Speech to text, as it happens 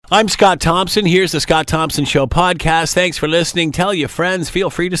I'm Scott Thompson. Here's the Scott Thompson Show podcast. Thanks for listening. Tell your friends. Feel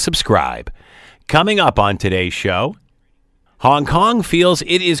free to subscribe. Coming up on today's show, Hong Kong feels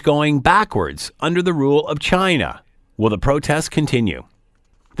it is going backwards under the rule of China. Will the protests continue?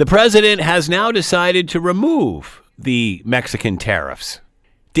 The president has now decided to remove the Mexican tariffs.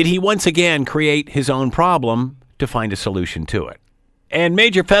 Did he once again create his own problem to find a solution to it? And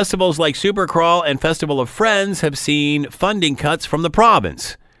major festivals like Supercrawl and Festival of Friends have seen funding cuts from the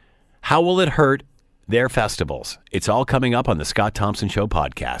province. How will it hurt their festivals? It's all coming up on the Scott Thompson Show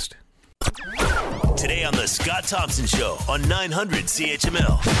podcast. Today on the Scott Thompson Show on 900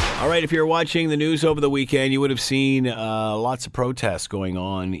 CHML. All right, if you're watching the news over the weekend, you would have seen lots of protests going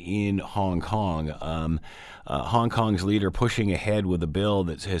on in Hong Kong. Hong Kong's leader pushing ahead with a bill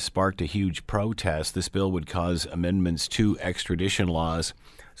that has sparked a huge protest. This bill would cause amendments to extradition laws.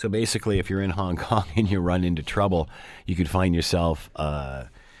 So basically, if you're in Hong Kong and you run into trouble, you could find yourself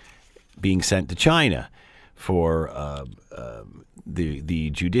being sent to China for the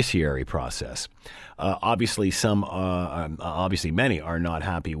judiciary process. Obviously, many are not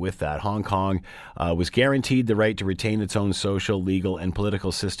happy with that. Hong Kong was guaranteed the right to retain its own social, legal, and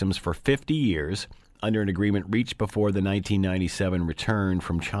political systems for 50 years under an agreement reached before the 1997 return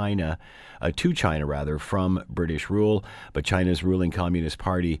from China, from British rule. But China's ruling Communist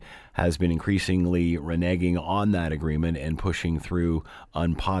Party has been increasingly reneging on that agreement and pushing through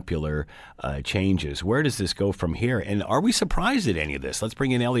unpopular changes. Where does this go from here? And are we surprised at any of this? Let's bring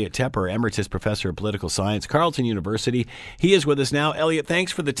in Elliot Tepper, Emeritus Professor of Political Science, Carleton University. He is with us now. Elliot,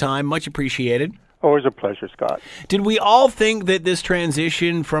 thanks for the time. Much appreciated. Always a pleasure, Scott. Did we all think that this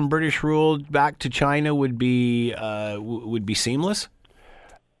transition from British rule back to China would be seamless?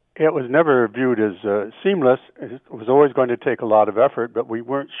 It was never viewed as seamless. It was always going to take a lot of effort, but we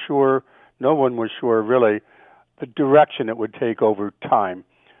weren't sure, no one was sure really, the direction it would take over time.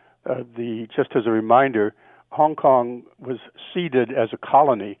 Just as a reminder, Hong Kong was ceded as a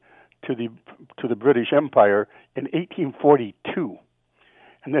colony to the British Empire in 1842.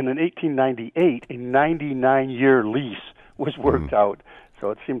 And then in 1898, a 99-year lease was worked out. So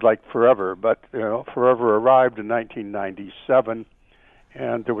it seemed like forever, but forever arrived in 1997,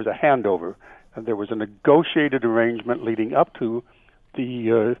 and there was a handover. And there was a negotiated arrangement leading up to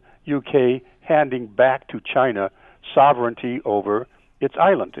the UK handing back to China sovereignty over its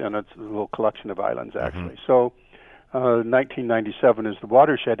island, and it's a little collection of islands, actually. So 1997 is the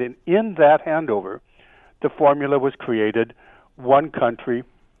watershed, and in that handover, the formula was created: one country,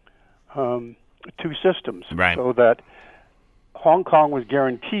 two systems. Right. So that Hong Kong was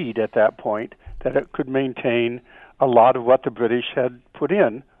guaranteed at that point that it could maintain a lot of what the British had put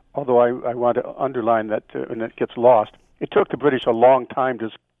in, although I want to underline that, and it gets lost. It took the British a long time to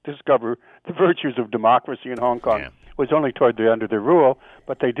discover the virtues of democracy in Hong Kong. Yeah. It was only toward the end of their rule,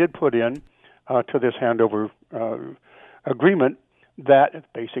 but they did put in to this handover agreement, that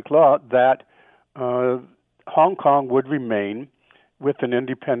basic law, that Hong Kong would remain with an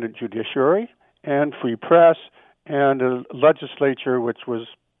independent judiciary and free press and a legislature which was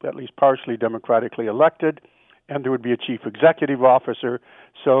at least partially democratically elected, and there would be a chief executive officer,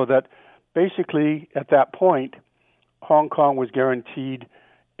 so that basically at that point, Hong Kong was guaranteed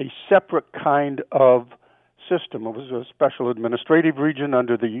a separate kind of system. It was a special administrative region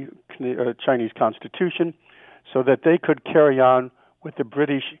under the Chinese Constitution, so that they could carry on with the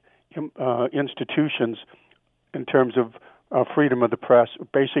British institutions in terms of freedom of the press,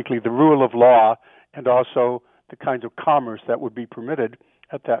 basically the rule of law, and also the kinds of commerce that would be permitted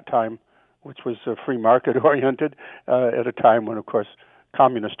at that time, which was free market oriented at a time when, of course,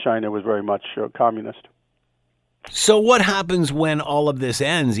 communist China was very much communist. So what happens when all of this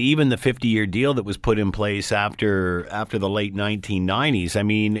ends, even the 50-year deal that was put in place after the late 1990s? I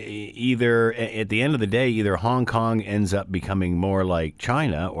mean, either at the end of the day, either Hong Kong ends up becoming more like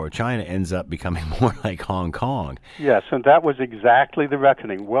China or China ends up becoming more like Hong Kong. Yes, and that was exactly the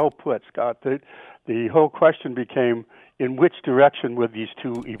reckoning. Well put, Scott. The whole question became, in which direction would these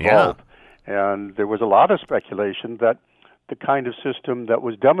two evolve? Yeah. And there was a lot of speculation that the kind of system that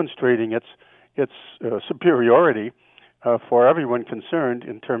was demonstrating its superiority for everyone concerned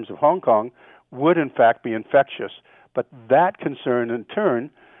in terms of Hong Kong would in fact be infectious. But that concern in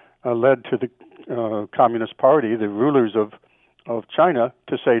turn led to the Communist Party, the rulers of China,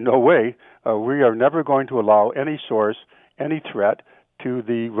 to say, no way, we are never going to allow any source, any threat to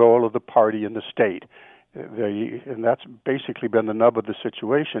the role of the party in the state. And that's basically been the nub of the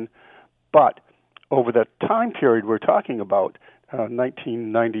situation. But over the time period we're talking about,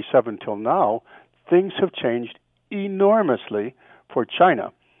 1997 till now, things have changed enormously for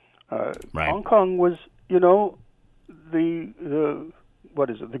China. Right. Hong Kong was, the what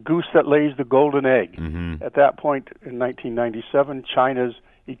is it? The goose that lays the golden egg. At that point in 1997, China's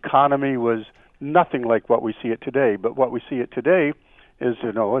economy was nothing like what we see it today. But what we see it today is,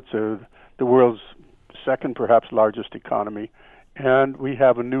 it's the world's second, perhaps largest economy, and we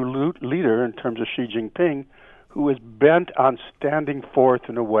have a new leader in terms of Xi Jinping, who is bent on standing forth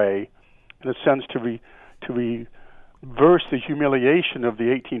in a way, in a sense, to reverse the humiliation of the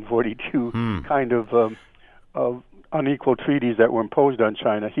 1842 kind of unequal treaties that were imposed on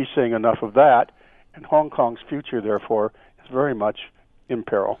China. He's saying enough of that, and Hong Kong's future, therefore, is very much in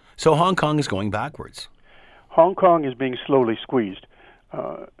peril. So Hong Kong is going backwards. Hong Kong is being slowly squeezed.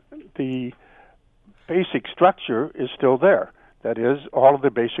 The basic structure is still there. That is, all of the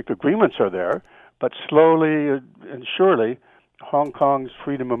basic agreements are there, but slowly and surely, Hong Kong's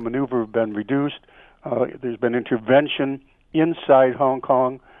freedom of maneuver have been reduced. There's been intervention inside Hong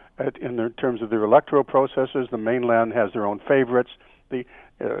Kong in terms of their electoral processes. The mainland has their own favorites.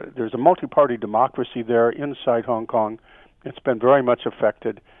 There's a multi-party democracy there inside Hong Kong. It's been very much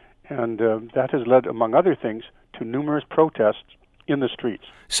affected, and that has led, among other things, to numerous protests in the streets.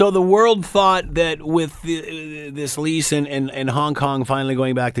 So the world thought that with this lease and Hong Kong finally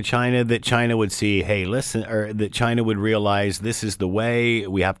going back to China, that China would see, hey, listen, or that China would realize this is the way,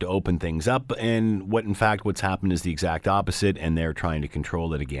 we have to open things up. And what's happened is the exact opposite, and they're trying to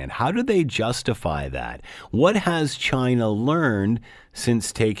control it again. How do they justify that? What has China learned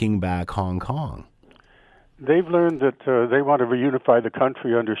since taking back Hong Kong? They've learned that they want to reunify the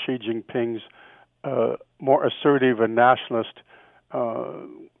country under Xi Jinping's more assertive and nationalist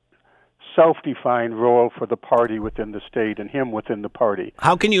self-defined role for the party within the state and him within the party.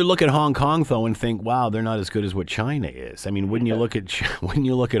 How can you look at Hong Kong though and think, wow, they're not as good as what China is? I mean, wouldn't you look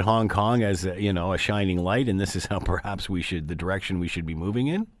at Hong Kong as a shining light, and this is how perhaps the direction we should be moving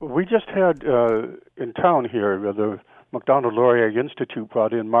in? We just had in town here the Macdonald-Laurier Institute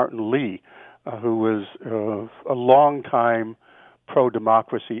brought in Martin Lee, who was a long-time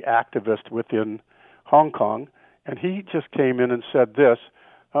pro-democracy activist within Hong Kong. And he just came in and said this,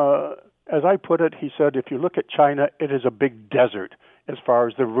 as I put it, he said, if you look at China, it is a big desert as far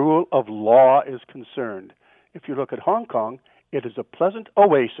as the rule of law is concerned. If you look at Hong Kong, it is a pleasant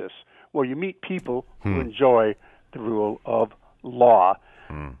oasis where you meet people who enjoy the rule of law.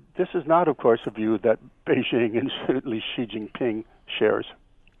 This is not, of course, a view that Beijing and certainly Xi Jinping shares.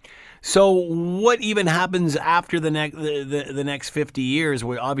 So what even happens after the next 50 years?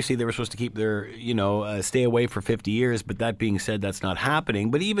 Where obviously they were supposed to keep their, stay away for 50 years, but that being said, that's not happening.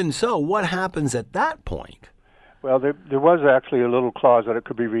 But even so, what happens at that point? Well, there was actually a little clause that it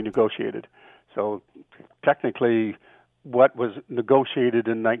could be renegotiated. So technically, what was negotiated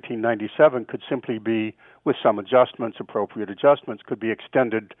in 1997 could simply be, with some adjustments, appropriate adjustments, could be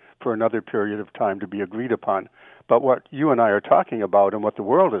extended for another period of time to be agreed upon. But what you and I are talking about and what the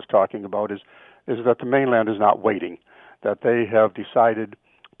world is talking about is that the mainland is not waiting, that they have decided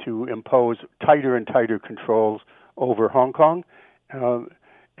to impose tighter and tighter controls over Hong Kong,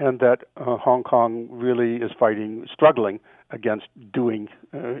 and that Hong Kong really is struggling against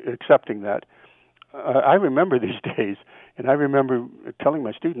accepting that. I remember these days, and I remember telling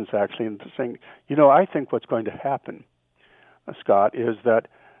my students actually and saying, I think what's going to happen, Scott, is that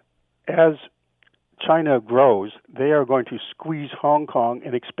as China grows, they are going to squeeze Hong Kong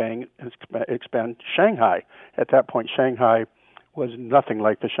and expand Shanghai. At that point, Shanghai was nothing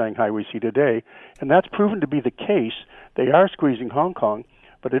like the Shanghai we see today, and that's proven to be the case. They are squeezing Hong Kong,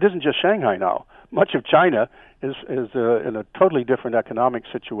 but it isn't just Shanghai now. Much of China is in a totally different economic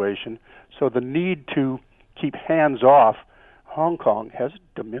situation, so the need to keep hands off Hong Kong has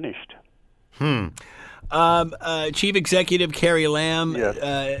diminished. Chief Executive Carrie Lam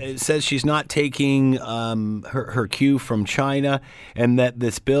says she's not taking her cue from China, and that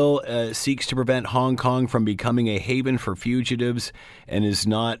this bill seeks to prevent Hong Kong from becoming a haven for fugitives, and is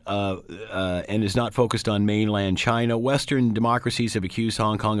not focused on mainland China. Western democracies have accused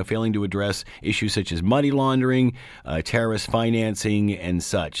Hong Kong of failing to address issues such as money laundering, terrorist financing, and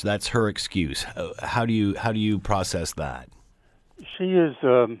such. That's her excuse. How do you process that? She is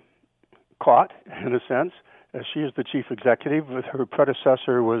caught, in a sense. She is the chief executive. Her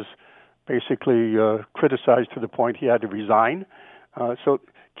predecessor was basically criticized to the point he had to resign. So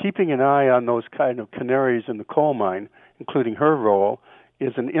keeping an eye on those kind of canaries in the coal mine, including her role,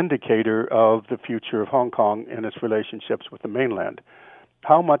 is an indicator of the future of Hong Kong and its relationships with the mainland.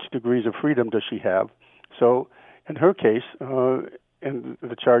 How much degrees of freedom does she have? So in her case, and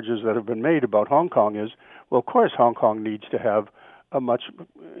the charges that have been made about Hong Kong is, well, of course Hong Kong needs to have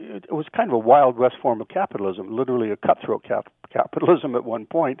it was kind of a Wild West form of capitalism, literally a cutthroat capitalism at one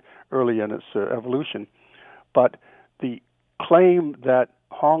point, early in its evolution. But the claim that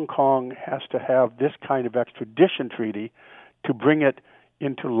Hong Kong has to have this kind of extradition treaty to bring it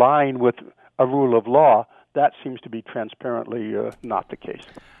into line with a rule of law, that seems to be transparently not the case.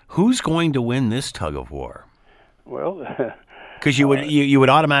 Who's going to win this tug of war? Well, because you would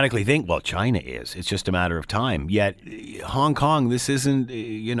automatically think, well, China is. It's just a matter of time. Yet Hong Kong, this isn't.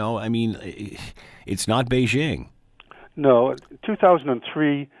 It's not Beijing. No,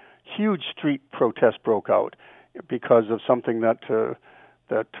 2003, huge street protests broke out because of something that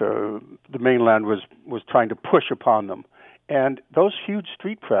the mainland was trying to push upon them. And those huge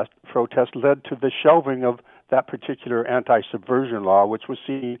street protests led to the shelving of that particular anti-subversion law, which was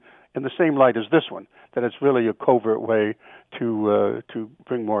seen in the same light as this one, that it's really a covert way to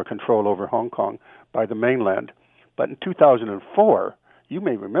bring more control over Hong Kong by the mainland. But in 2004, you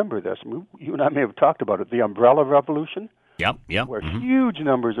may remember this. You and I may have talked about it, the Umbrella Revolution. Yep. Where huge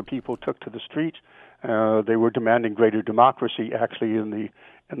numbers of people took to the streets. They were demanding greater democracy, actually, in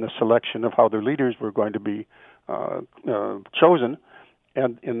the selection of how their leaders were going to be chosen.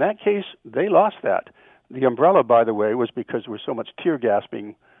 And in that case, they lost that. The umbrella, by the way, was because there was so much tear gas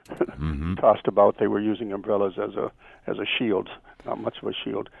being tossed about. They were using umbrellas as a shield, not much of a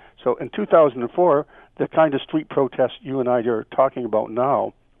shield. So in 2004, the kind of street protests you and I are talking about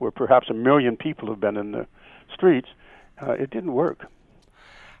now, where perhaps 1 million people have been in the streets, it didn't work.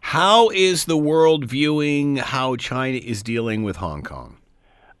 How is the world viewing how China is dealing with Hong Kong?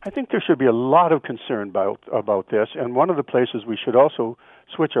 I think there should be a lot of concern about this, and one of the places we should also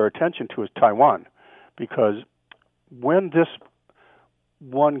switch our attention to is Taiwan, because when this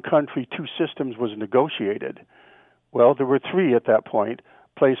one country, two systems was negotiated, well, there were three at that point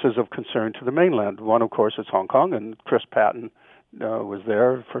places of concern to the mainland. One, of course, is Hong Kong, and Chris Patten was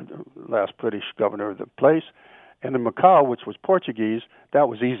there for the last British governor of the place. And in Macau, which was Portuguese, that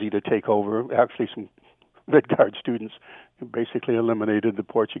was easy to take over. Actually, some Red Guard students basically eliminated the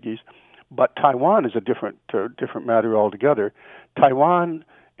Portuguese. But Taiwan is a different matter altogether. Taiwan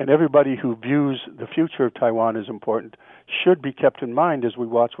and everybody who views the future of Taiwan as important should be kept in mind as we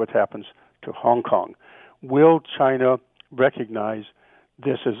watch what happens to Hong Kong. Will China recognize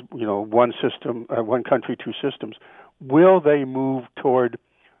this as, one system, one country, two systems? Will they move toward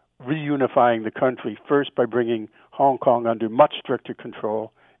reunifying the country first by bringing Hong Kong under much stricter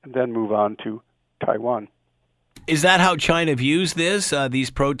control and then move on to Taiwan? Is that how China views this?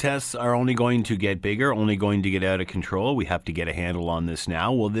 These protests are only going to get bigger, only going to get out of control. We have to get a handle on this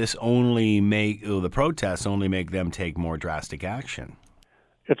now. Will this the protests only make them take more drastic action?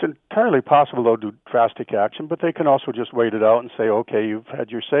 It's entirely possible they'll do drastic action, but they can also just wait it out and say, okay, you've had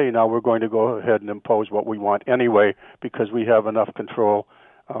your say, now we're going to go ahead and impose what we want anyway because we have enough control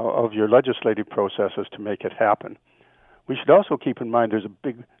of your legislative processes to make it happen. We should also keep in mind there's a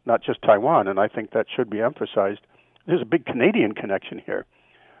big, not just Taiwan, and I think that should be emphasized, there's a big Canadian connection here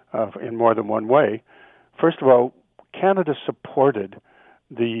in more than one way. First of all, Canada supported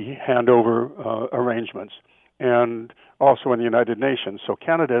the handover arrangements and also in the United Nations. So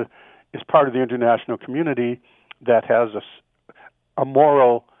Canada is part of the international community that has a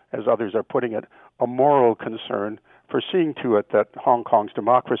moral, as others are putting it, a moral concern for seeing to it that Hong Kong's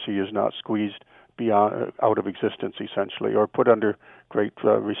democracy is not squeezed out of existence, essentially, or put under great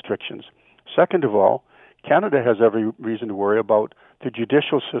restrictions. Second of all, Canada has every reason to worry about the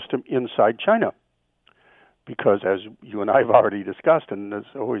judicial system inside China, because as you and I have already discussed, and as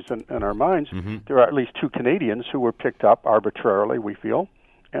always in our minds, there are at least 2 Canadians who were picked up arbitrarily, we feel,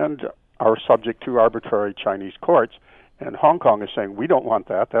 and are subject to arbitrary Chinese courts. And Hong Kong is saying, we don't want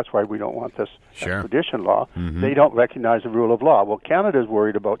that. That's why we don't want this extradition law. They don't recognize the rule of law. Well, Canada is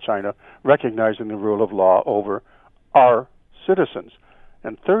worried about China recognizing the rule of law over our citizens.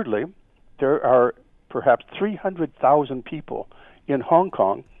 And thirdly, there are perhaps 300,000 people in Hong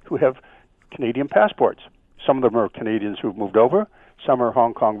Kong who have Canadian passports. Some of them are Canadians who've moved over. Some are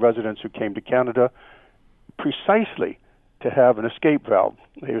Hong Kong residents who came to Canada precisely to have an escape valve.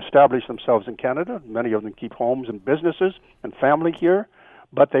 They establish themselves in Canada. Many of them keep homes and businesses and family here,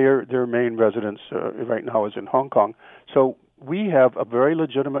 but their main residence right now is in Hong Kong. So we have a very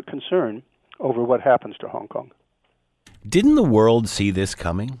legitimate concern over what happens to Hong Kong. Didn't the world see this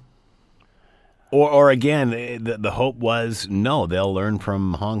coming? Or again, the hope was, no, they'll learn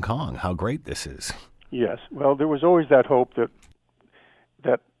from Hong Kong how great this is. Yes. Well, there was always that hope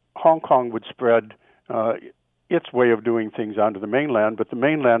that Hong Kong would spread its way of doing things onto the mainland, but the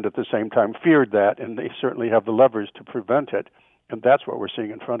mainland at the same time feared that, and they certainly have the levers to prevent it, and that's what we're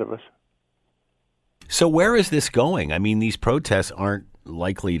seeing in front of us. So where is this going? I mean, these protests aren't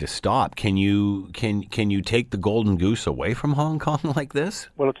likely to stop. Can you take the golden goose away from Hong Kong like this?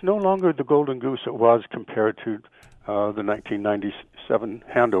 Well, it's no longer the golden goose it was compared to the 1997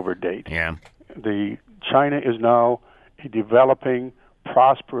 handover date. Yeah. China is now a developing,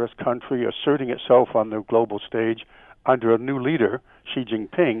 prosperous country asserting itself on the global stage under a new leader, Xi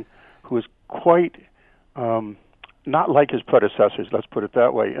Jinping, who is quite not like his predecessors, let's put it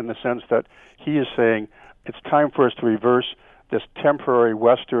that way, in the sense that he is saying it's time for us to reverse this temporary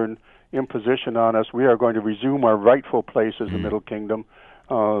Western imposition on us. We are going to resume our rightful place as the Middle Kingdom.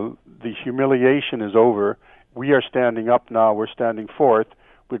 The humiliation is over. We are standing up now. We're standing forth.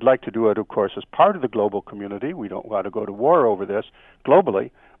 We'd like to do it, of course, as part of the global community. We don't want to go to war over this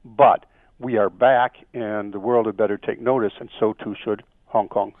globally, but we are back, and the world had better take notice, and so too should Hong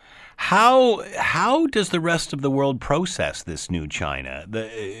Kong. How does the rest of the world process this new China?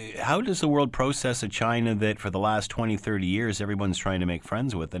 How does the world process a China that for the last 20, 30 years everyone's trying to make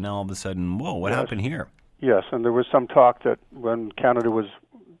friends with, and now all of a sudden, whoa, what happened here? Yes, and there was some talk that when Canada was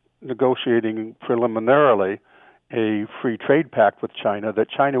negotiating preliminarily a free trade pact with China, that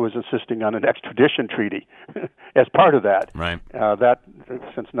China was insisting on an extradition treaty as part of that. Right. That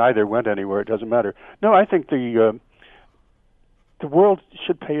since neither went anywhere, it doesn't matter. No, I think the world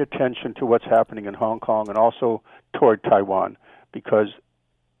should pay attention to what's happening in Hong Kong and also toward Taiwan, because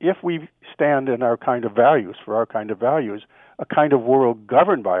if we stand in our kind of values, for our kind of values, a kind of world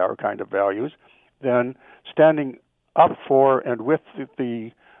governed by our kind of values, then standing up for and with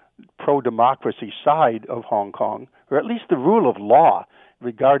the pro-democracy side of Hong Kong, or at least the rule of law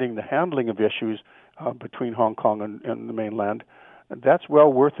regarding the handling of issues between Hong Kong and the mainland, that's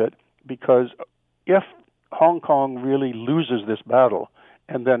well worth it, because if Hong Kong really loses this battle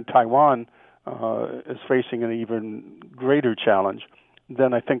and then Taiwan is facing an even greater challenge,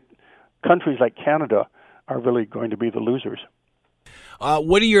 then I think countries like Canada are really going to be the losers.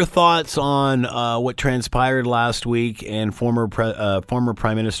 What are your thoughts on what transpired last week and former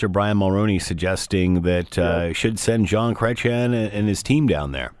Prime Minister Brian Mulroney suggesting that should send Jean Chrétien and his team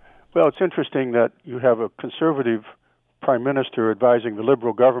down there? Well, it's interesting that you have a conservative Prime Minister advising the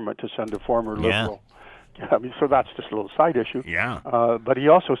Liberal government to send a former Liberal. I mean, so that's just a little side issue. Yeah. But he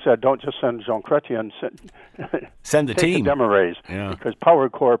also said, don't just send Jean Chrétien, send the team. The Demarays, because Power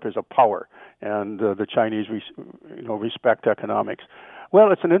Corp is a power, and the Chinese respect economics. Well,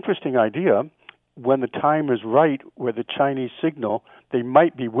 it's an interesting idea. When the time is right, where the Chinese signal they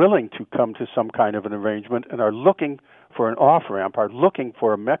might be willing to come to some kind of an arrangement and are looking for an off-ramp, are looking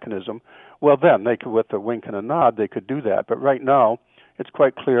for a mechanism, well then, they could, with a wink and a nod, they could do that. But right now, it's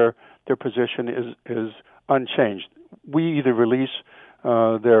quite clear their position is unchanged. We either release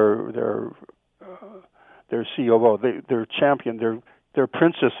their COO, their champion, their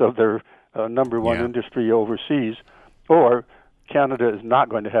princess of their number one industry overseas, or Canada is not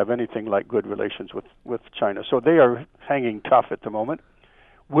going to have anything like good relations with China. So they are hanging tough at the moment.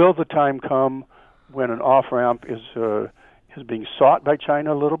 Will the time come when an off-ramp is being sought by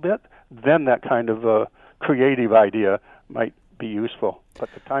China a little bit? Then that kind of creative idea might be useful. But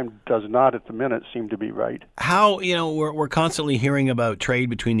the time does not at the minute seem to be right. How, we're constantly hearing about trade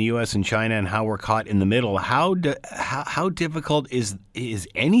between the U.S. and China and how we're caught in the middle. How difficult is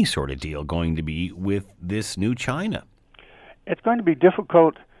any sort of deal going to be with this new China? It's going to be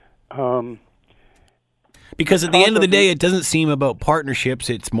difficult. Because at the end of the day, it doesn't seem about partnerships.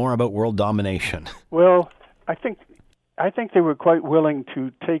 It's more about world domination. Well, I think they were quite willing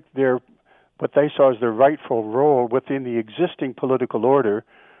to take what they saw as their rightful role within the existing political order,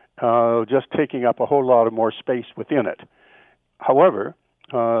 just taking up a whole lot of more space within it. However,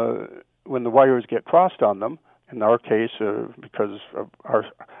 when the wires get crossed on them, in our case, because of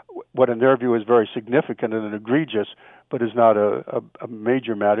what in their view is very significant and egregious, but is not a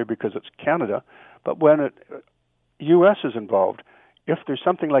major matter because it's Canada. But when U.S. is involved, if there's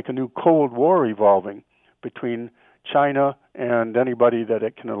something like a new Cold War evolving between China and anybody that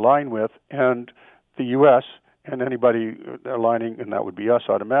it can align with, and the U.S. and anybody aligning, and that would be us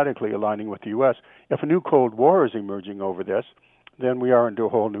automatically aligning with the U.S., if a new Cold War is emerging over this, then we are into a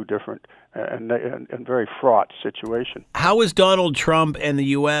whole new different and very fraught situation. How is Donald Trump and the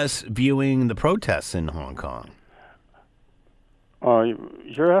U.S. viewing the protests in Hong Kong?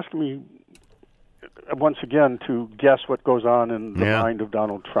 You're asking me once again to guess what goes on in the mind of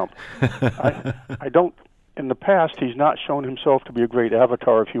Donald Trump. I don't. In the past, he's not shown himself to be a great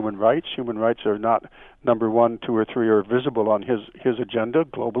avatar of human rights. Human rights are not number 1, 2, or 3 or visible on his agenda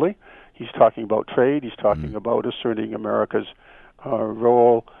globally. He's talking about trade. He's talking about asserting America's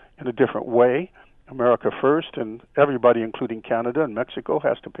role in a different way. America first, and everybody, including Canada and Mexico,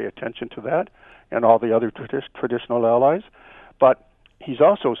 has to pay attention to that, and all the other traditional allies. But he's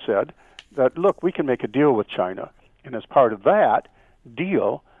also said that, look, we can make a deal with China, and as part of that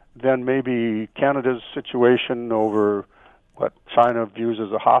deal, then maybe Canada's situation over what China views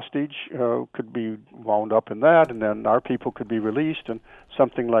as a hostage could be wound up in that, and then our people could be released, and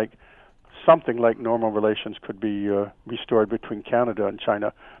something like normal relations could be restored between Canada and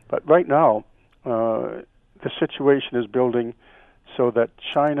China. But right now, the situation is building so that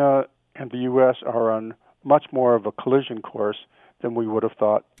China and the U.S. are on much more of a collision course than we would have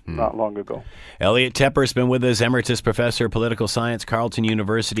thought not long ago. Elliot Tepper's been with us, Emeritus Professor of Political Science, Carleton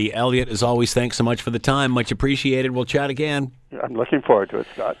University. Elliot, as always, thanks so much for the time. Much appreciated. We'll chat again. I'm looking forward to it,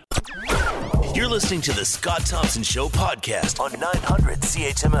 Scott. You're listening to the Scott Thompson Show podcast on 900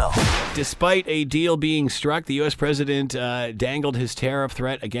 CHML. Despite a deal being struck, the U.S. president dangled his tariff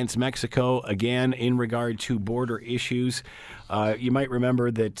threat against Mexico again in regard to border issues. You might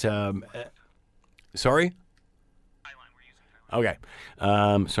remember that... sorry? Okay.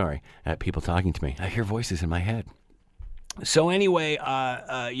 Sorry. People talking to me. I hear voices in my head. So anyway,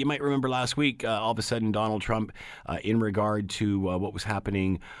 you might remember last week, all of a sudden Donald Trump, in regard to what was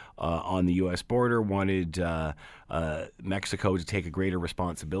happening on the U.S. border, wanted Mexico to take a greater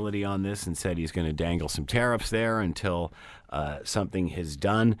responsibility on this and said he's going to dangle some tariffs there until something is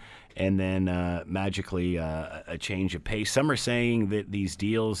done. And then magically a change of pace. Some are saying that these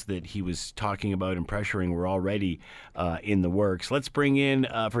deals that he was talking about and pressuring were already in the works. Let's bring in,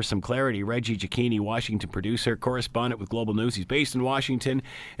 for some clarity, Reggie Cecchini, Washington producer, correspondent with Global News. He's based in Washington.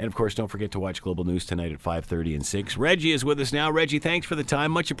 And, of course, don't forget to watch Global News tonight at 5:30 and 6. Reggie is with us now. Reggie, thanks for the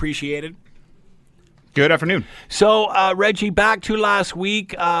time. Much appreciated. Good afternoon. So, Reggie, back to last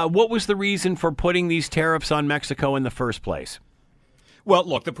week. What was the reason for putting these tariffs on Mexico in the first place? Well,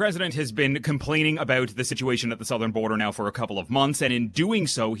 look, the president has been complaining about the situation at the southern border now for a couple of months, and in doing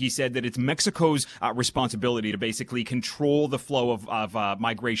so, he said that it's Mexico's responsibility to basically control the flow of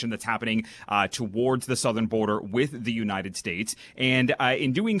migration that's happening towards the southern border with the United States. And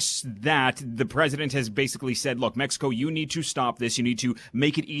in doing that, the president has basically said, look, Mexico, you need to stop this. You need to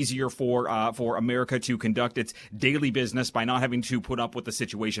make it easier for America to conduct its daily business by not having to put up with the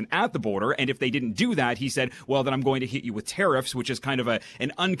situation at the border. And if they didn't do that, he said, well, then I'm going to hit you with tariffs, which is kind of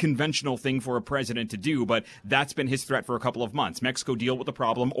an unconventional thing for a president to do, but that's been his threat for a couple of months. Mexico, deal with the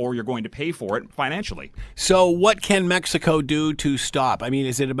problem, or you're going to pay for it financially. So, what can Mexico do to stop? I mean,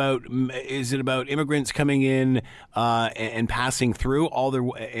 is it about immigrants coming in and passing through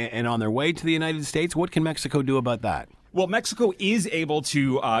and on their way to the United States? What can Mexico do about that? Well, Mexico is able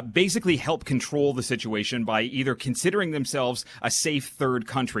to basically help control the situation by either considering themselves a safe third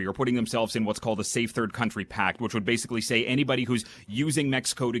country or putting themselves in what's called a safe third country pact, which would basically say anybody who's using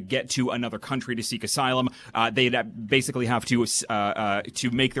Mexico to get to another country to seek asylum, they'd basically have to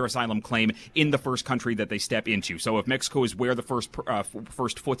make their asylum claim in the first country that they step into. So if Mexico is where the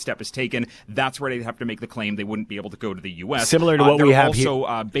first footstep is taken, that's where they'd have to make the claim. They wouldn't be able to go to the U.S. Similar to what we have here. They're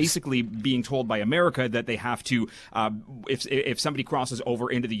also basically being told by America that they have to... If somebody crosses over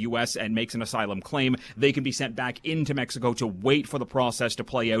into the U.S. and makes an asylum claim, they can be sent back into Mexico to wait for the process to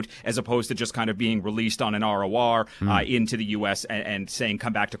play out, as opposed to just kind of being released on an ROR into the U.S. and saying,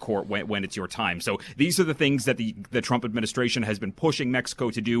 come back to court when it's your time. So these are the things that the Trump administration has been pushing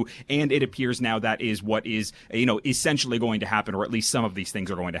Mexico to do, and it appears now that is what is essentially going to happen, or at least some of these things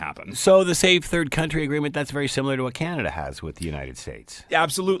are going to happen. So the Safe Third Country Agreement, that's very similar to what Canada has with the United States.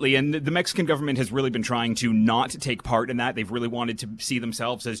 Absolutely, and the Mexican government has really been trying to not take part in that. They've really wanted to see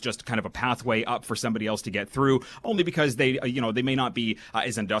themselves as just kind of a pathway up for somebody else to get through, only because they may not be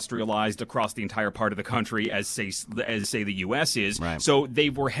as industrialized across the entire part of the country as say the U.S. is. Right. So they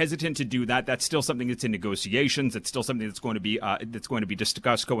were hesitant to do that. That's still something that's in negotiations. It's still something that's going to be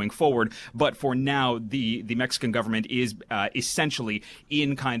discussed going forward. But for now, the Mexican government is essentially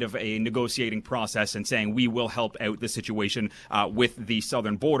in kind of a negotiating process and saying we will help out the situation with the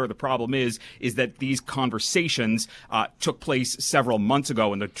southern border. The problem is that these conversations took place several months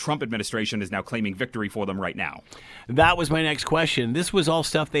ago, and the Trump administration is now claiming victory for them right now. That was my next question. This was all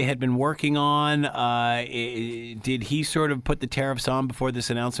stuff they had been working on. Did he sort of put the tariffs on before this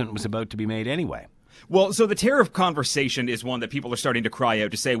announcement was about to be made anyway? Well, so the tariff conversation is one that people are starting to cry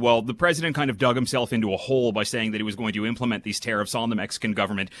out to say, well, the president kind of dug himself into a hole by saying that he was going to implement these tariffs on the Mexican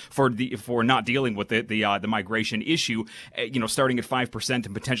government for not dealing with the migration issue, starting at 5%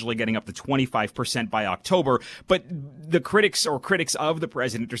 and potentially getting up to 25% by October. But the critics of the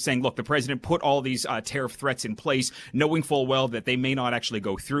president are saying, look, the president put all these tariff threats in place, knowing full well that they may not actually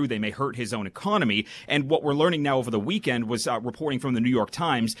go through. They may hurt his own economy. And what we're learning now over the weekend was reporting from the New York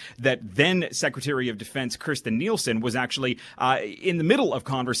Times that then Secretary of Defense Kirstjen Nielsen was actually in the middle of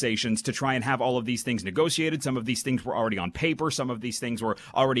conversations to try and have all of these things negotiated. Some of these things were already on paper. Some of these things were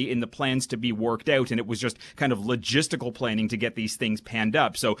already in the plans to be worked out, and it was just kind of logistical planning to get these things panned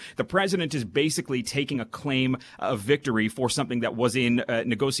up. So the president is basically taking a claim of victory for something that was in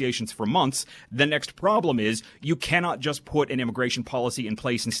negotiations for months. The next problem is you cannot just put an immigration policy in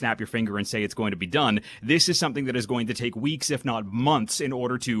place and snap your finger and say it's going to be done. This is something that is going to take weeks, if not months, in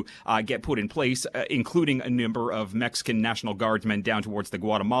order to get put in place, including a number of Mexican National Guardsmen down towards the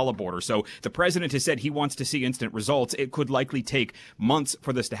Guatemala border. So the president has said he wants to see instant results. It could likely take months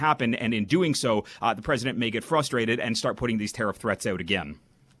for this to happen, and in doing so, the president may get frustrated and start putting these tariff threats out again.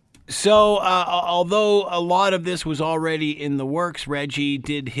 So, although a lot of this was already in the works, Reggie,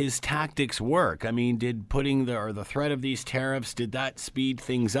 did his tactics work? I mean, did putting the threat of these tariffs, did that speed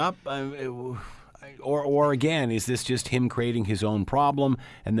things up? Or again, is this just him creating his own problem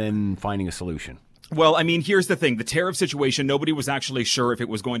and then finding a solution? Well, I mean, here's the thing. The tariff situation, nobody was actually sure if it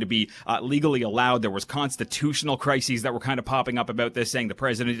was going to be legally allowed. There was constitutional crises that were kind of popping up about this, saying the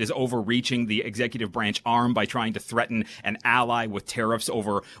president is overreaching the executive branch arm by trying to threaten an ally with tariffs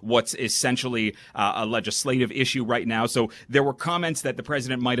over what's essentially a legislative issue right now. So there were comments that the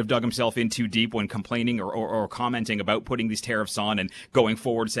president might have dug himself in too deep when complaining or commenting about putting these tariffs on and going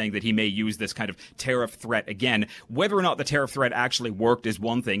forward saying that he may use this kind of tariff threat again. Whether or not the tariff threat actually worked is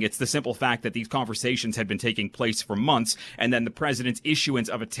one thing. It's the simple fact that these conversations had been taking place for months, and then the president's issuance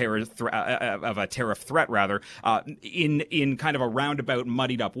of a tariff threat, in kind of a roundabout,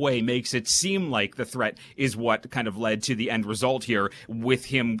 muddied up way, makes it seem like the threat is what kind of led to the end result here, with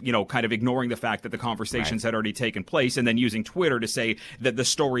him, kind of ignoring the fact that the conversations had already taken place, and then using Twitter to say that the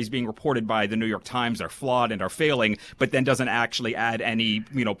stories being reported by the New York Times are flawed and are failing, but then doesn't actually add any,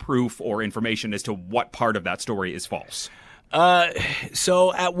 proof or information as to what part of that story is false.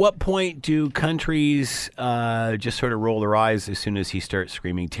 So at what point do countries just sort of roll their eyes as soon as he starts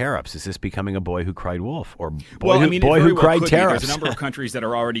screaming tariffs? Is this becoming a boy who cried wolf, or boy who cried tariffs? There's a number of countries that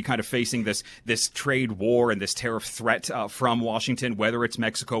are already kind of facing this trade war and this tariff threat from Washington, whether it's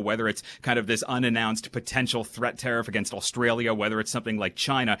Mexico, whether it's kind of this unannounced potential threat tariff against Australia, whether it's something like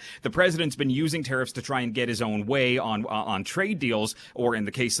China. The president's been using tariffs to try and get his own way on trade deals, or in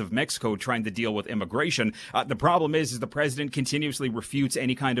the case of Mexico, trying to deal with immigration. The problem is the president continuously refutes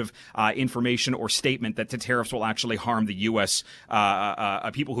any kind of information or statement that the tariffs will actually harm the U.S.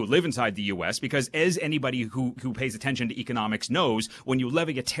 People who live inside the U.S. Because as anybody who pays attention to economics knows, when you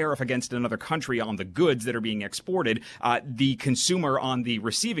levy a tariff against another country on the goods that are being exported, the consumer on the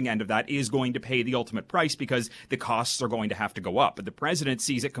receiving end of that is going to pay the ultimate price because the costs are going to have to go up. But the president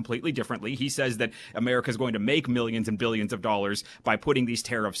sees it completely differently. He says that America is going to make millions and billions of dollars by putting these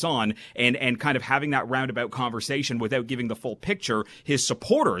tariffs on, and kind of having that roundabout conversation without giving the full picture. His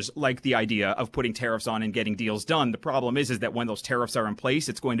supporters like the idea of putting tariffs on and getting deals done. The problem is that when those tariffs are in place,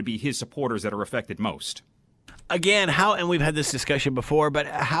 it's going to be his supporters that are affected most. Again, and we've had this discussion before, but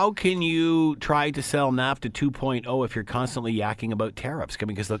how can you try to sell NAFTA 2.0 if you're constantly yakking about tariffs?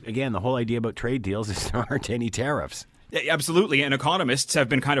 Because, again, the whole idea about trade deals is there aren't any tariffs. Absolutely, and economists have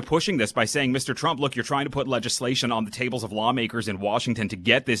been kind of pushing this by saying, Mr. Trump, look, you're trying to put legislation on the tables of lawmakers in Washington to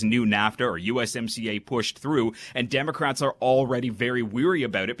get this new NAFTA or USMCA pushed through, and Democrats are already very weary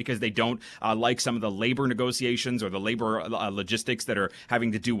about it because they don't like some of the labor negotiations or the labor logistics that are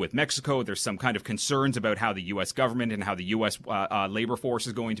having to do with Mexico. There's some kind of concerns about how the U.S. government and how the U.S. labor force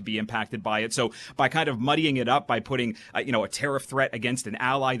is going to be impacted by it. So by kind of muddying it up, by putting a tariff threat against an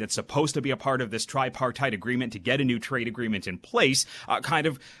ally that's supposed to be a part of this tripartite agreement to get a new trade agreement in place,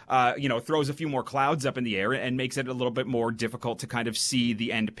 throws a few more clouds up in the air and makes it a little bit more difficult to kind of see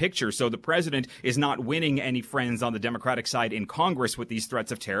the end picture. So the president is not winning any friends on the Democratic side in Congress with these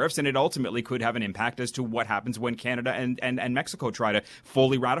threats of tariffs, and it ultimately could have an impact as to what happens when Canada and Mexico try to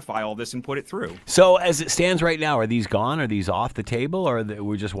fully ratify all this and put it through. So as it stands right now, are these gone? Are these off the table? Or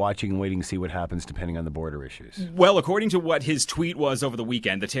we're just watching and waiting to see what happens depending on the border issues? Well, according to what his tweet was over the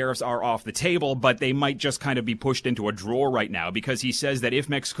weekend, the tariffs are off the table, but they might just kind of be pushed into a drawer right now, because he says that if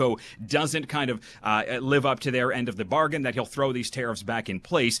Mexico doesn't kind of live up to their end of the bargain, that he'll throw these tariffs back in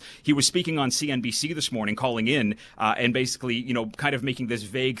place. He was speaking on CNBC this morning, calling in and basically, kind of making this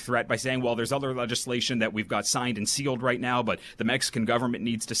vague threat by saying, well, there's other legislation that we've got signed and sealed right now, but the Mexican government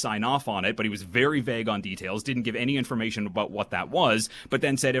needs to sign off on it. But he was very vague on details, didn't give any information about what that was, but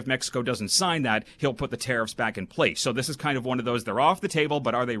then said if Mexico doesn't sign that, he'll put the tariffs back in place. So this is kind of one of those, they're off the table,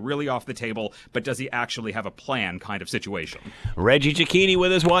 but are they really off the table? But does he actually have a plan kind of situation? Reggie Cecchini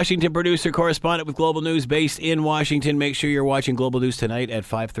with us, Washington producer, correspondent with Global News based in Washington. Make sure you're watching Global News tonight at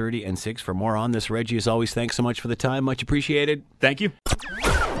 5:30 and 6 for more on this. Reggie, as always, thanks so much for the time. Much appreciated. Thank you.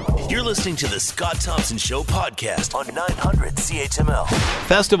 You're listening to the Scott Thompson Show podcast on 900 CHML.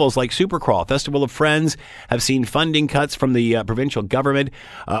 Festivals like Supercrawl, Festival of Friends, have seen funding cuts from the provincial government.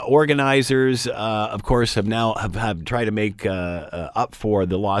 Organizers, of course, have tried to make up for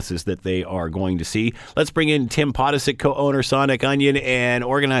the losses that they are going to see. Let's bring in Tim Podesic, co-owner Sonic Onion and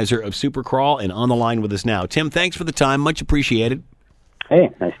organizer of Supercrawl, and on the line with us now. Tim, thanks for the time. Much appreciated. Hey,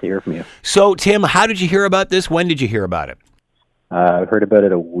 nice to hear from you. So, Tim, how did you hear about this? When did you hear about it? I heard about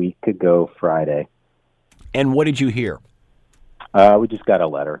it a week ago Friday. And what did you hear? We just got a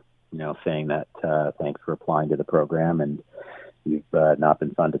letter, saying that thanks for applying to the program, and you've not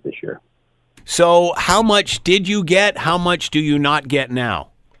been funded this year. So how much did you get? How much do you not get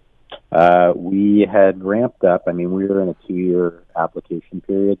now? We had ramped up. We were in a 2-year application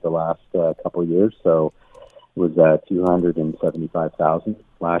period the last couple of years, so it was $275,000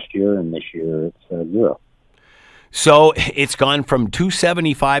 last year, and this year it's zero. So it's gone from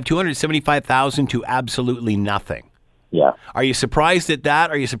 $275,000 to absolutely nothing. Yeah. Are you surprised at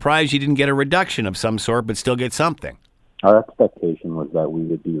that? Are you surprised you didn't get a reduction of some sort but still get something? Our expectation was that we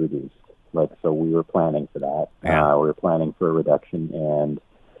would be reduced. So we were planning for that. Yeah. We were planning for a reduction,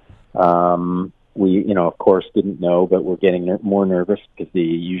 and we, of course, didn't know, but we're getting more nervous because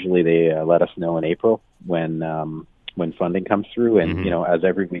usually they let us know in April when funding comes through. And, as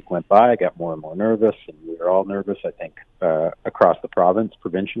every week went by, I got more and more nervous, and we were all nervous. I think across the province,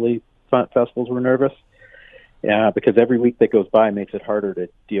 provincially, festivals were nervous because every week that goes by makes it harder to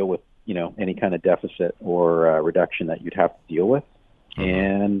deal with, any kind of deficit or reduction that you'd have to deal with.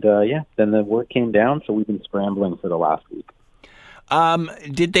 And, then the work came down, so we've been scrambling for the last week.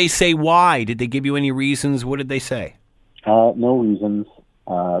 Did they say why? Did they give you any reasons? What did they say? No reasons,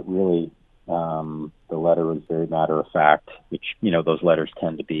 really. The letter was very matter of fact, which, those letters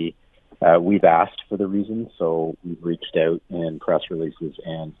tend to be. We've asked for the reasons, so we've reached out in press releases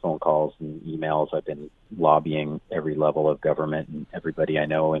and phone calls and emails. I've been lobbying every level of government and everybody I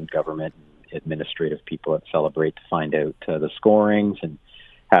know in government and administrative people at Celebrate to find out the scorings. And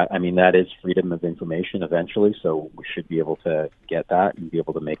that is freedom of information eventually, so we should be able to get that and be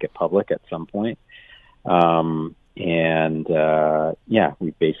able to make it public at some point.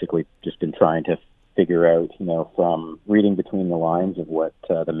 We've basically just been trying to figure out, from reading between the lines of what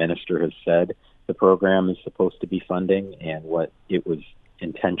the minister has said the program is supposed to be funding and what it was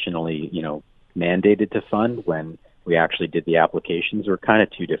intentionally, mandated to fund when we actually did the applications were kind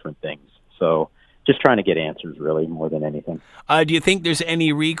of two different things. So just trying to get answers, really, more than anything. Do you think there's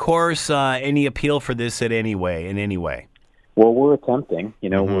any recourse, any appeal for this in any way? Well, we're attempting.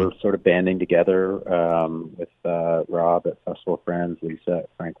 We're sort of banding together with Rob at Festival of Friends, Lisa at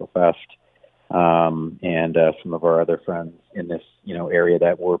FrancoFest, and some of our other friends in this, area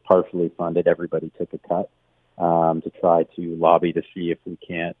that were partially funded. Everybody took a cut to try to lobby to see if we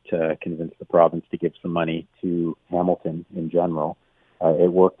can't convince the province to give some money to Hamilton in general.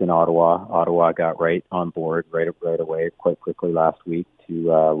 It worked in Ottawa. Ottawa got right on board right away, quite quickly last week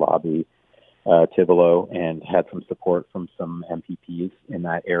to lobby Thibodaux, and had some support from some MPPs in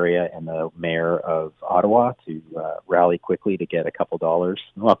that area and the mayor of Ottawa to rally quickly to get a couple dollars,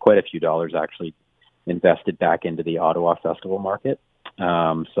 quite a few dollars actually, invested back into the Ottawa festival market.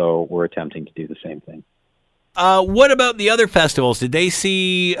 So we're attempting to do the same thing. What about the other festivals? Did they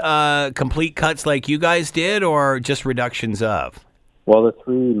see complete cuts like you guys did, or just reductions of? Well, the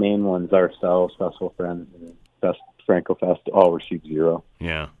three main ones, ourselves, Festival of Friends, and FrancoFest, all received zero.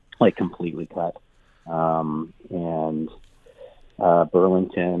 Yeah. Completely cut. And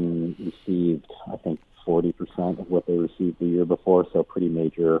Burlington received, I think, 40% of what they received the year before, so pretty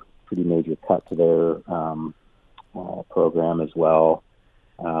major cut to their program as well.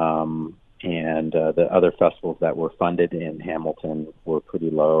 And the other festivals that were funded in Hamilton were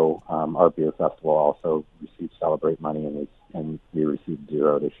pretty low. Our beer festival also received Celebrate money, and we received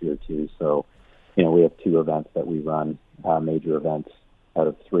zero this year too. So, we have 2 events that we run, major events out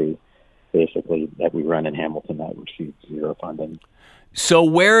of 3, basically, that we run in Hamilton that received zero funding. So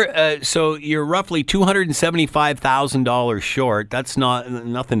so you're roughly $275,000 short. That's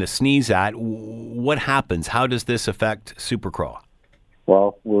nothing to sneeze at. What happens? How does this affect Supercrawl?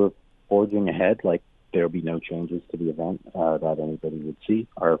 Well, we're forging ahead. There'll be no changes to the event that anybody would see.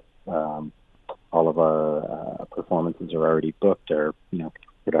 All of our performances are already booked. Our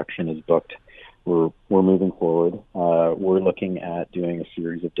production is booked. We're moving forward. We're looking at doing a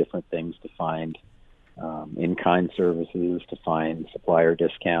series of different things to find in-kind services, to find supplier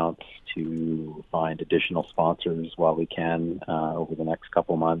discounts, to find additional sponsors while we can over the next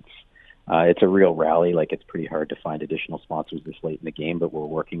couple months. It's a real rally. It's pretty hard to find additional sponsors this late in the game, but we're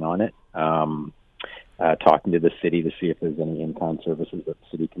working on it. talking to the city to see if there's any in-kind services that the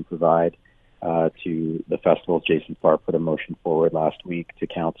city can provide to the festival. Jason Farr put a motion forward last week to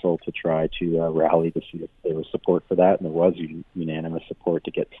council to try to rally to see if there was support for that, and there was unanimous support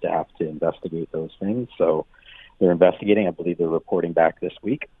to get staff to investigate those things. So they're investigating. I believe they're reporting back this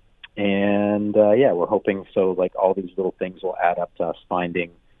week. And, we're hoping so, like, all these little things will add up to us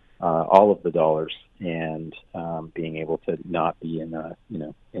finding all of the dollars and being able to not be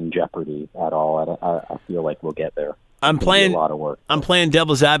in jeopardy at all. I feel like we'll get there. I'm playing a lot of work. I'm playing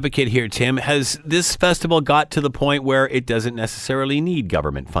devil's advocate here, Tim. Has this festival got to the point where it doesn't necessarily need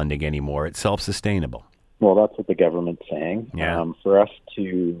government funding anymore? It's self-sustainable. Well, that's what the government's saying. Yeah. For us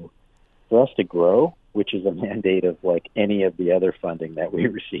to grow, which is a mandate of like any of the other funding that we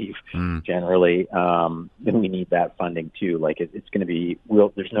receive generally, then we need that funding too. Like it's going to be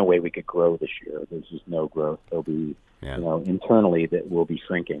there's no way we could grow this year. There's just no growth. There'll be, internally that will be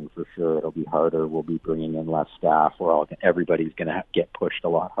shrinking for sure. It'll be harder. We'll be bringing in less staff. Everybody's going to get pushed a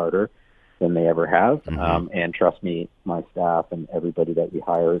lot harder than they ever have. And trust me, my staff and everybody that we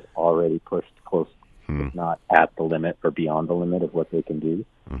hire is already pushed close, if not at the limit or beyond the limit of what they can do.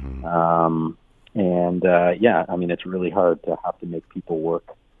 It's really hard to have to make people work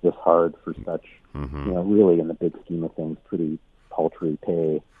this hard for such, really in the big scheme of things, pretty paltry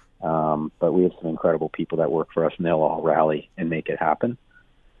pay. But we have some incredible people that work for us, and they'll all rally and make it happen.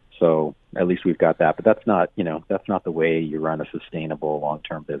 So at least we've got that. But that's not the way you run a sustainable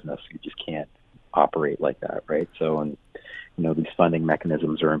long-term business. You just can't operate like that, right? So, these funding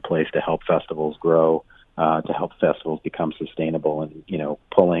mechanisms are in place to help festivals grow. To help festivals become sustainable, and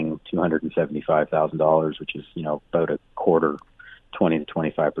pulling $275,000, which is about a quarter, 20 to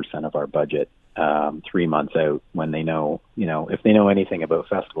 25% of our budget, 3 months out, when they know if they know anything about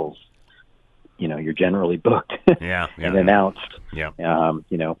festivals, you're generally booked and announced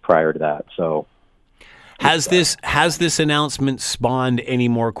prior to that. So has this announcement spawned any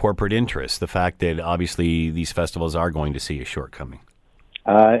more corporate interest? The fact that obviously these festivals are going to see a shortcoming.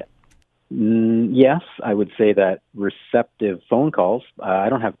 Yes, I would say that receptive phone calls. I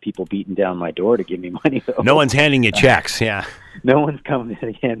don't have people beating down my door to give me money, though. No one's handing you checks, yeah. No one's coming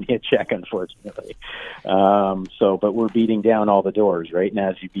to hand me a check, unfortunately. But we're beating down all the doors, right? And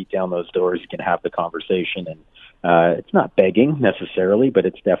as you beat down those doors, you can have the conversation. And it's not begging necessarily, but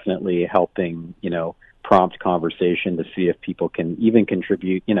it's definitely helping, prompt conversation to see if people can even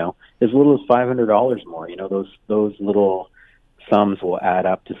contribute, as little as $500 more. Those little sums will add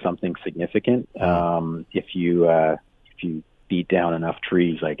up to something significant if you beat down enough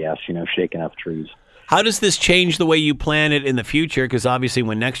trees, I guess, shake enough trees. How does this change the way you plan it in the future? Because obviously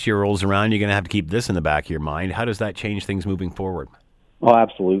when next year rolls around, you're going to have to keep this in the back of your mind. How does that change things moving forward? Well,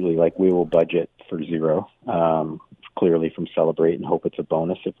 absolutely. Like, we will budget for zero, clearly from Celebrate, and hope it's a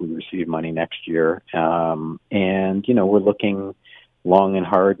bonus if we receive money next year. We're looking long and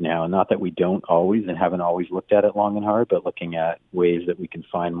hard now. Not that we don't always and haven't always looked at it long and hard, but looking at ways that we can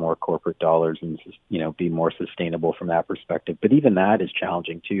find more corporate dollars and, be more sustainable from that perspective. But even that is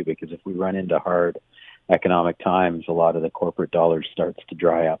challenging too, because if we run into hard economic times, a lot of the corporate dollars starts to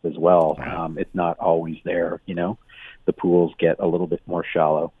dry up as well. It's not always there, the pools get a little bit more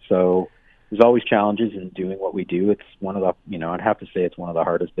shallow. So there's always challenges in doing what we do. It's one of the, I'd have to say it's one of the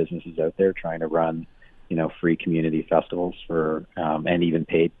hardest businesses out there, trying to run free community festivals and even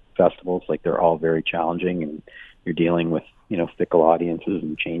paid festivals. Like, they're all very challenging, and you're dealing with, fickle audiences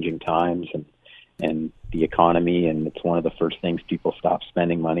and changing times and the economy. And it's one of the first things people stop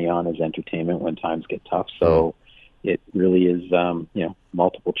spending money on is entertainment when times get tough. So it really is,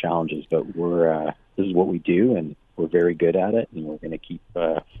 multiple challenges, but this is what we do, and we're very good at it, and we're going to keep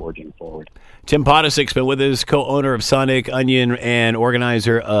forging forward. Tim Potasic's been with us, co-owner of Sonic Onion and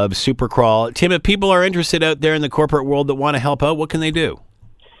organizer of Supercrawl. Tim, if people are interested out there in the corporate world that want to help out, what can they do?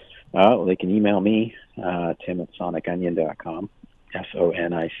 They can email me, tim@soniconion.com,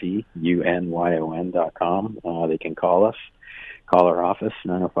 SONICUNYON.com. They can call us. Call our office,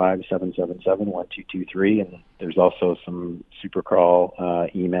 905-777-1223. And there's also some Supercrawl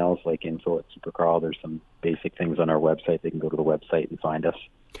emails, like info@Supercrawl. There's some basic things on our website. They can go to the website and find us.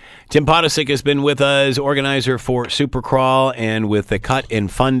 Tim Potasic has been with us, organizer for Supercrawl, and with the cut in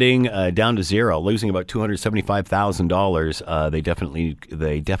funding down to zero, losing about $275,000. They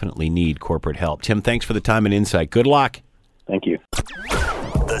definitely need corporate help. Tim, thanks for the time and insight. Good luck. Thank you.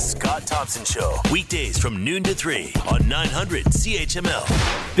 The Scott Thompson Show, weekdays from noon to 3 on 900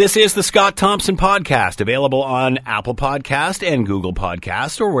 CHML. This is the Scott Thompson Podcast, available on Apple Podcast and Google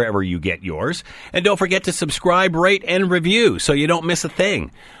Podcast, or wherever you get yours. And don't forget to subscribe, rate, and review so you don't miss a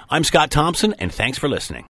thing. I'm Scott Thompson, and thanks for listening.